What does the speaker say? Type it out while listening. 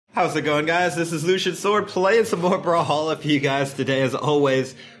How's it going, guys? This is Lucian Sword playing some more Brawlhalla for you guys today. As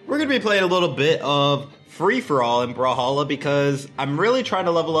always, we're going to be playing a little bit of free-for-all in Brawlhalla because I'm really trying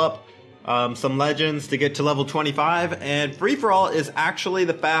to level up some legends to get to level 25, and free-for-all is actually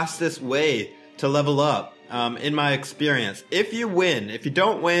the fastest way to level up in my experience. If you win, if you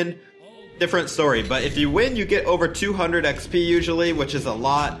don't win, different story, but if you win, you get over 200 XP usually, which is a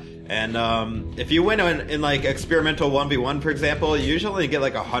lot. And if you win in like experimental 1v1, for example, you usually get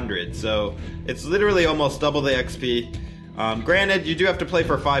like 100. So it's literally almost double the XP. Granted, you do have to play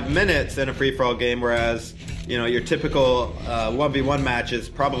for 5 minutes in a free-for-all game, whereas, you know, your typical 1v1 match is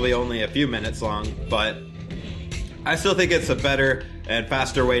probably only a few minutes long. But I still think it's a better and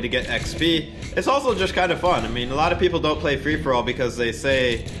faster way to get XP. It's also just kind of fun. I mean, a lot of people don't play free-for-all because they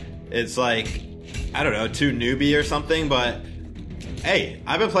say it's like, I don't know, too newbie or something, but hey,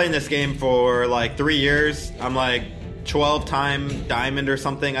 I've been playing this game for like 3 years. I'm like 12-time diamond or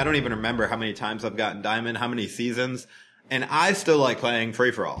something. I don't even remember how many times I've gotten diamond, how many seasons. And I still like playing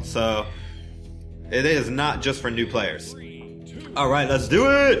free-for-all. So it is not just for new players. Alright, let's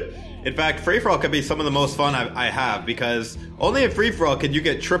do it! In fact, free-for-all could be some of the most fun I have, because only in free-for-all can you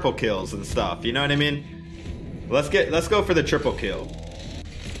get triple kills and stuff. You know what I mean? Let's go for the triple kill.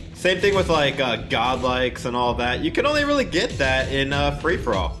 Same thing with like godlikes and all that. You can only really get that in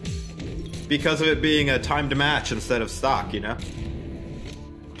free-for-all because of it being a timed match instead of stock, you know?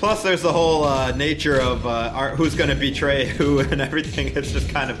 Plus there's the whole nature of who's gonna betray who and everything. It's just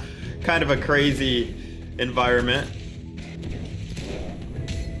kind of a crazy environment.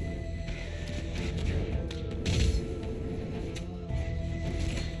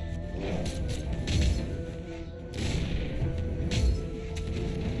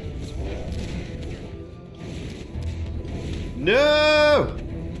 No!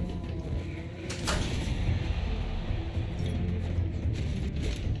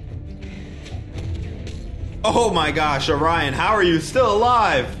 Oh my gosh, Orion, how are you still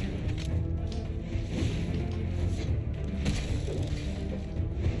alive?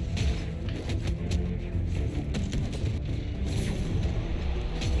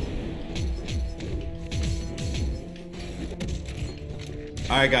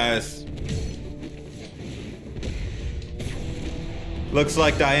 Alright, guys. Looks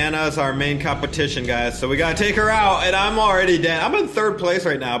like Diana's our main competition, guys. So we gotta take her out, and I'm already dead. I'm in 3rd place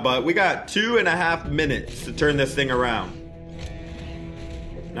right now, but we got 2.5 minutes to turn this thing around.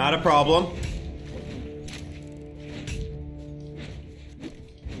 Not a problem.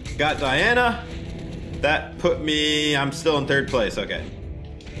 Got Diana. That put me, I'm still in 3rd place, okay.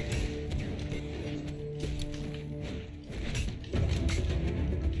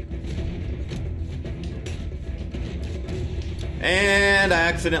 And I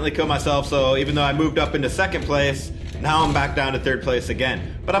accidentally killed myself, so even though I moved up into 2nd place, now I'm back down to 3rd place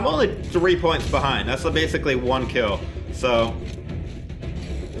again. But I'm only 3 points behind. That's basically 1 kill. So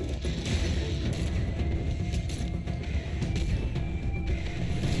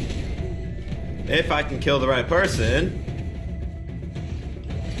if I can kill the right person.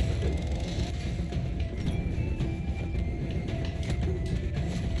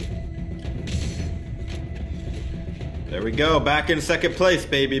 There we go, back in 2nd place,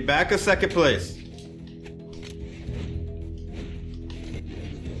 baby. Back in 2nd place.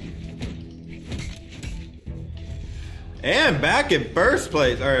 And back in 1st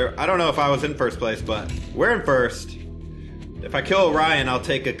place. Or, I don't know if I was in 1st place, but we're in 1st. If I kill Orion, I'll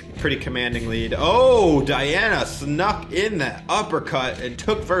take a pretty commanding lead. Oh, Diana snuck in that uppercut and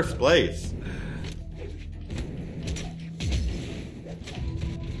took 1st place.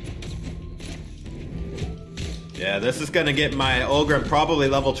 Yeah, this is gonna get my Ulgrim probably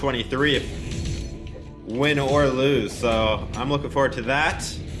level 23 if win or lose, so I'm looking forward to that.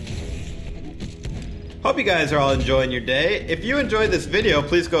 Hope you guys are all enjoying your day. If you enjoyed this video,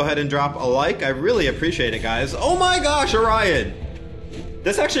 please go ahead and drop a like. I really appreciate it, guys. Oh my gosh, Orion!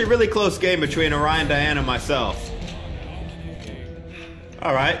 This is actually a really close game between Orion, Diana, and myself.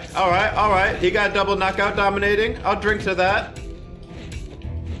 Alright, alright, alright. He got double knockout dominating. I'll drink to that.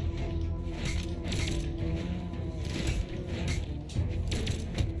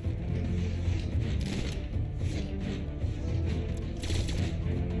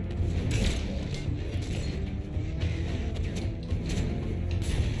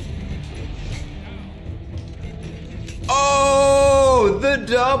 Oh, the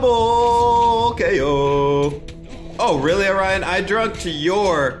double KO. Oh, really, Orion? I drunk to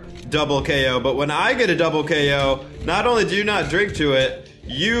your double KO, but when I get a double KO, not only do you not drink to it,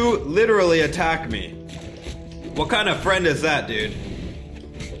 you literally attack me. What kind of friend is that, dude?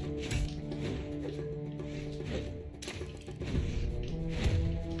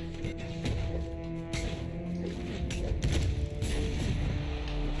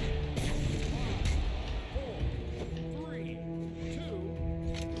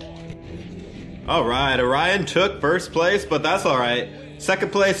 Alright, Orion took first place, but that's alright.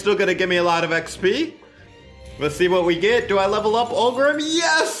 Second place still gonna give me a lot of XP. Let's see what we get. Do I level up Ulgrim?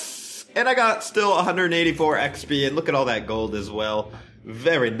 Yes! And I got still 184 XP, and look at all that gold as well.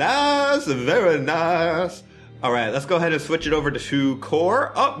 Very nice, very nice. Alright, let's go ahead and switch it over to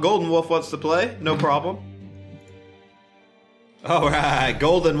Core. Oh, Golden Wolf wants to play, no problem. Alright,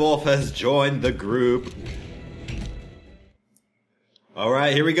 Golden Wolf has joined the group.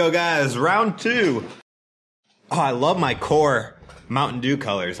 Alright, here we go, guys. Round 2. Oh, I love my Core Mountain Dew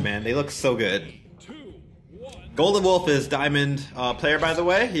colors, man. They look so good. Golden Wolf is Diamond player, by the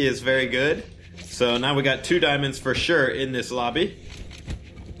way. He is very good. So now we got 2 diamonds for sure in this lobby.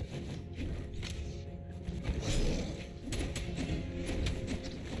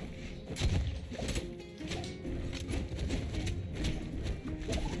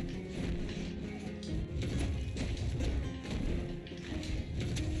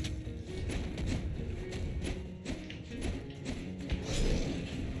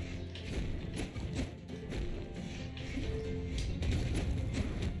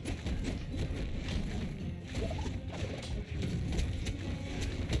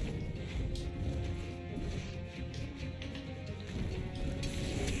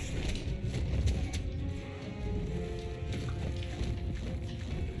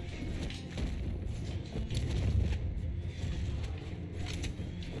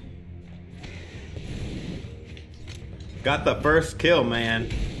 Got the first kill, man.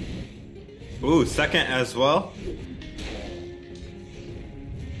 Ooh, second as well.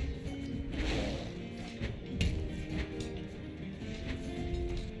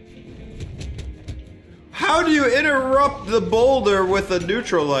 How do you interrupt the boulder with a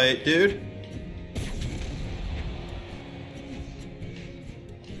neutral light, dude?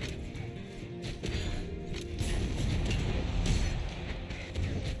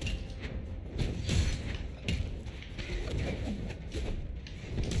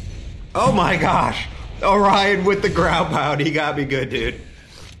 Oh my gosh! Orion with the ground pound, he got me good, dude.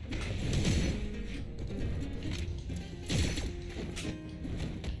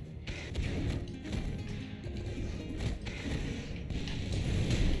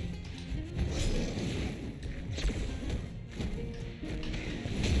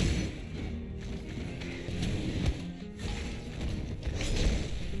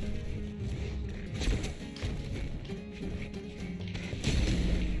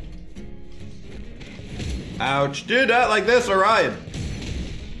 Ouch. Do that like this, Orion.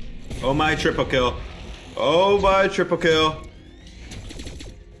 Oh my triple kill. Oh my triple kill.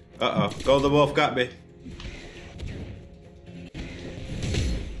 Uh-oh. Golden Wolf got me.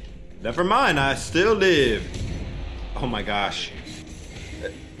 Never mind, I still live. Oh my gosh.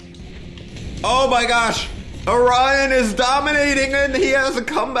 Oh my gosh. Orion is dominating and he has a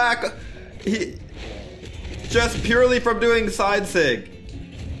comeback. Just purely from doing side sig.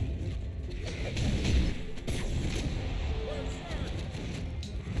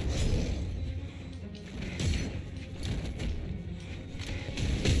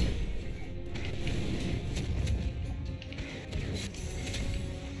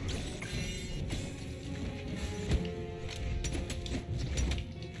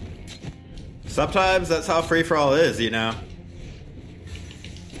 Sometimes that's how free-for-all is, you know?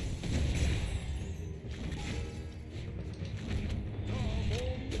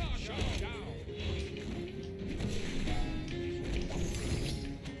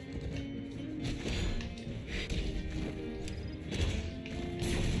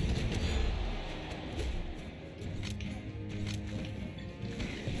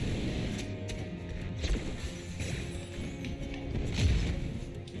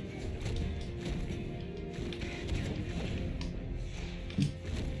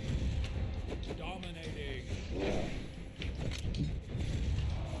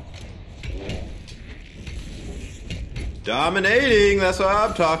 Dominating, that's what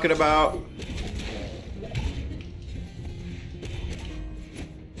I'm talking about.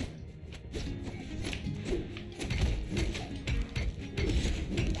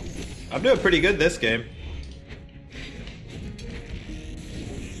 I'm doing pretty good this game.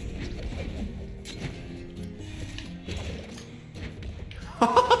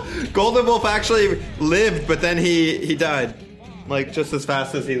 Golden Wolf actually lived, but then he died. Like, just as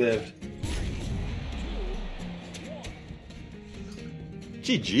fast as he lived.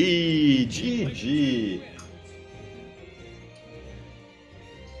 GG, GG.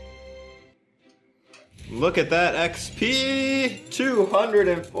 Look at that XP,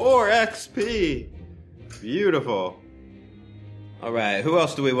 204 XP. Beautiful. All right, who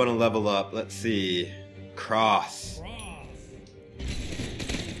else do we want to level up? Let's see. Cross.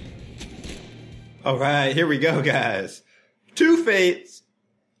 Alright, here we go, guys. 2 Fates,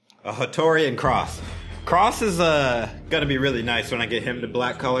 a Hattori, and Cross. Cross is gonna be really nice when I get him to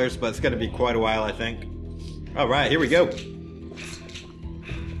black colors, but it's gonna be quite a while, I think. Alright, here we go.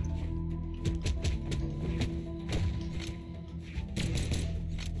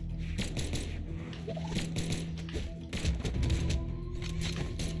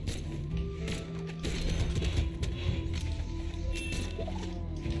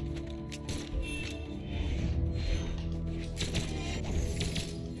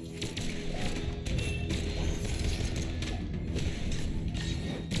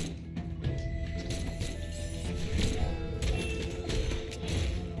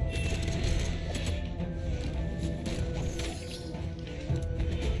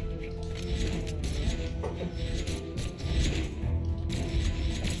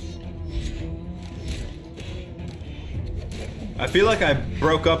 I feel like I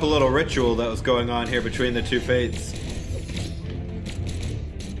broke up a little ritual that was going on here between the 2 Fates.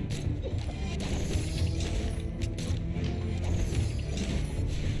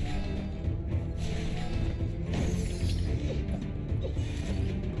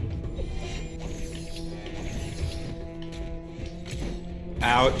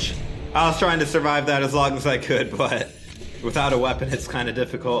 Ouch. I was trying to survive that as long as I could, but without a weapon it's kind of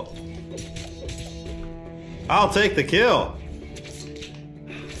difficult. I'll take the kill.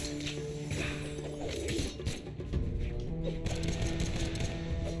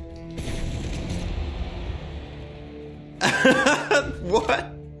 What?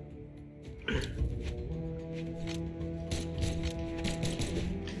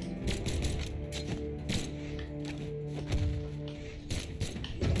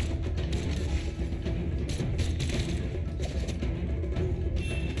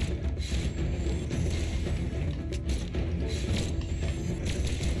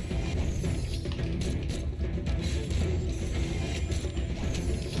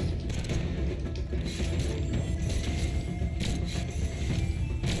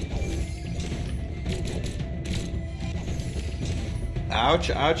 Ouch,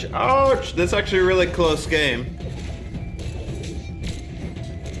 ouch, ouch! This is actually a really close game.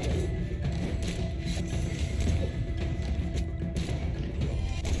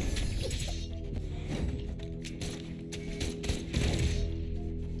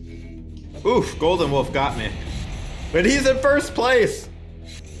 Oof, Golden Wolf got me. But he's in first place!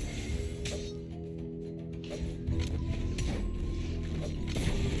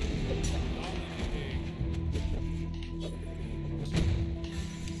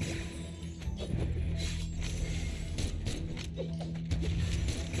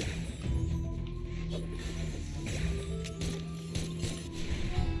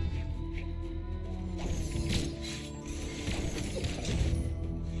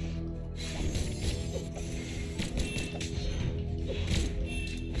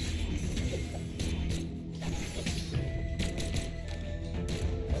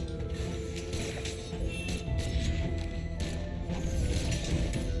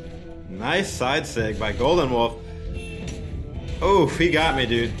 Nice side sig by Golden Wolf. Oof, he got me,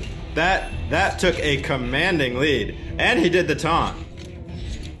 dude. That took a commanding lead. And he did the taunt.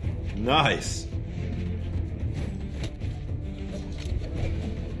 Nice.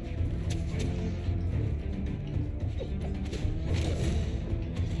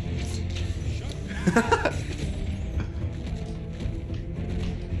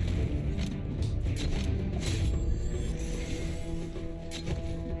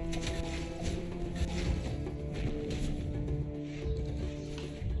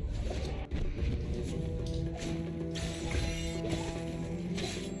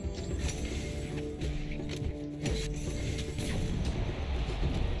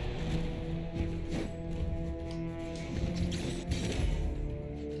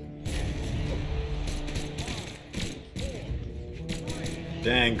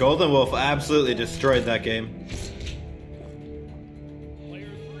 Dang, Golden Wolf absolutely destroyed that game. Player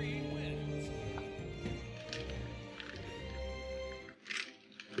 3 wins.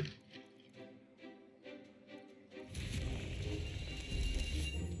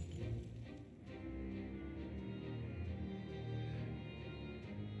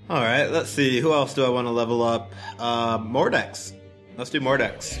 Alright, let's see. Who else do I want to level up? Mordex. Let's do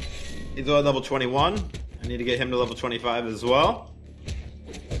Mordex. He's on level 21. I need to get him to level 25 as well.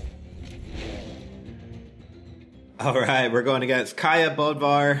 Alright, we're going against Kaya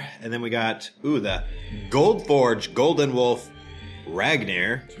Bodvar, and then we got, the Goldforge Golden Wolf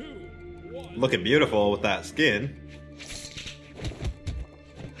Ragnar. Looking beautiful with that skin.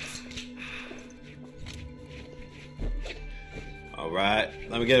 Alright,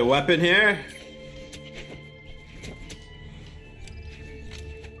 let me get a weapon here.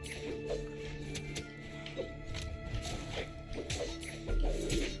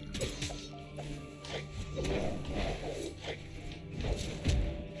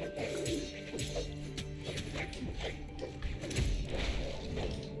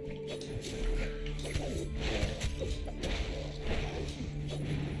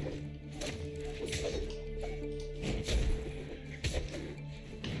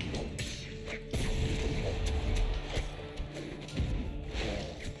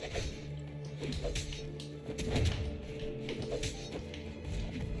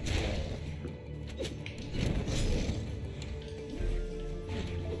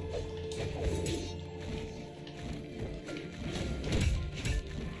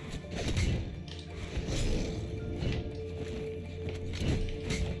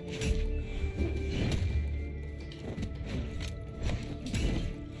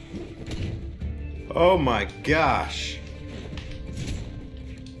 Oh my gosh.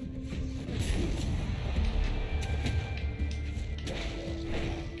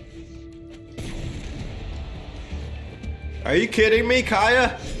 Are you kidding me,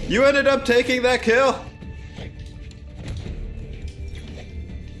 Kaya? You ended up taking that kill?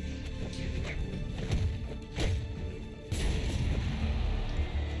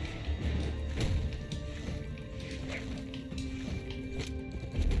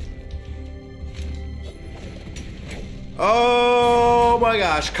 Oh my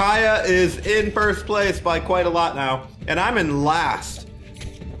gosh, Kaya is in first place by quite a lot now, and I'm in last.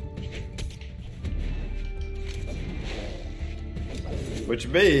 Which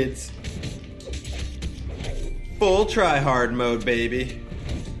means full try-hard mode, baby.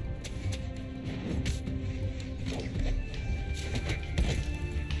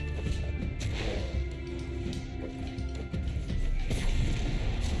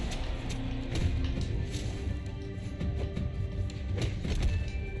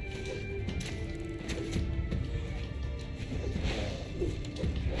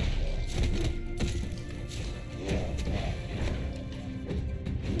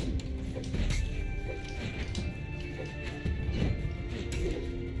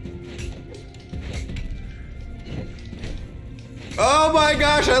 Oh my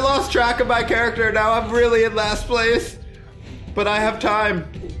gosh, I lost track of my character. Now I'm really in last place. But I have time.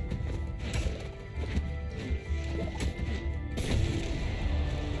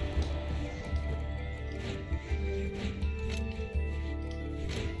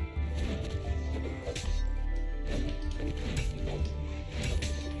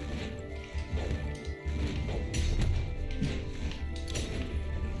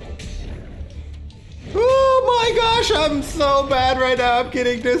 Oh my gosh, I'm so bad right now. I'm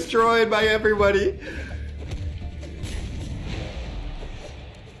getting destroyed by everybody.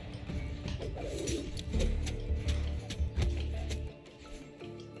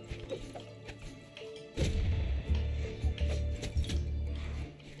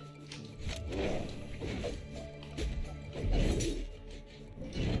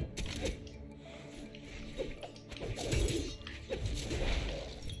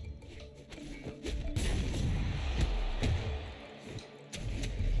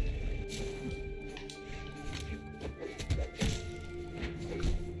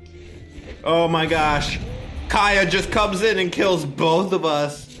 Oh my gosh. Kaya just comes in and kills both of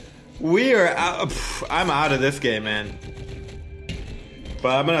us. We are out. I'm out of this game, man.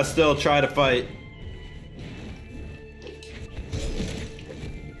 But I'm gonna still try to fight.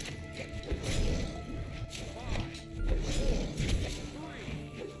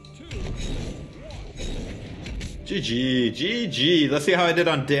 GG, GG. Let's see how I did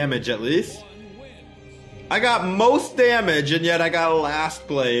on damage at least. I got most damage and yet I got last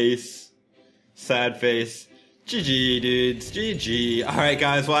place. Sad face. GG, dudes. GG. Alright,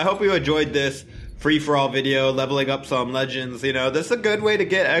 guys. Well, I hope you enjoyed this free-for-all video, leveling up some legends. You know, this is a good way to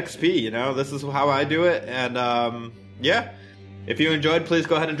get XP, you know? This is how I do it. And, yeah. If you enjoyed, please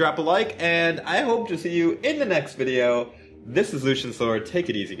go ahead and drop a like. And I hope to see you in the next video. This is Lucian Sword. Take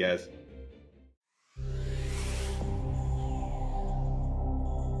it easy, guys.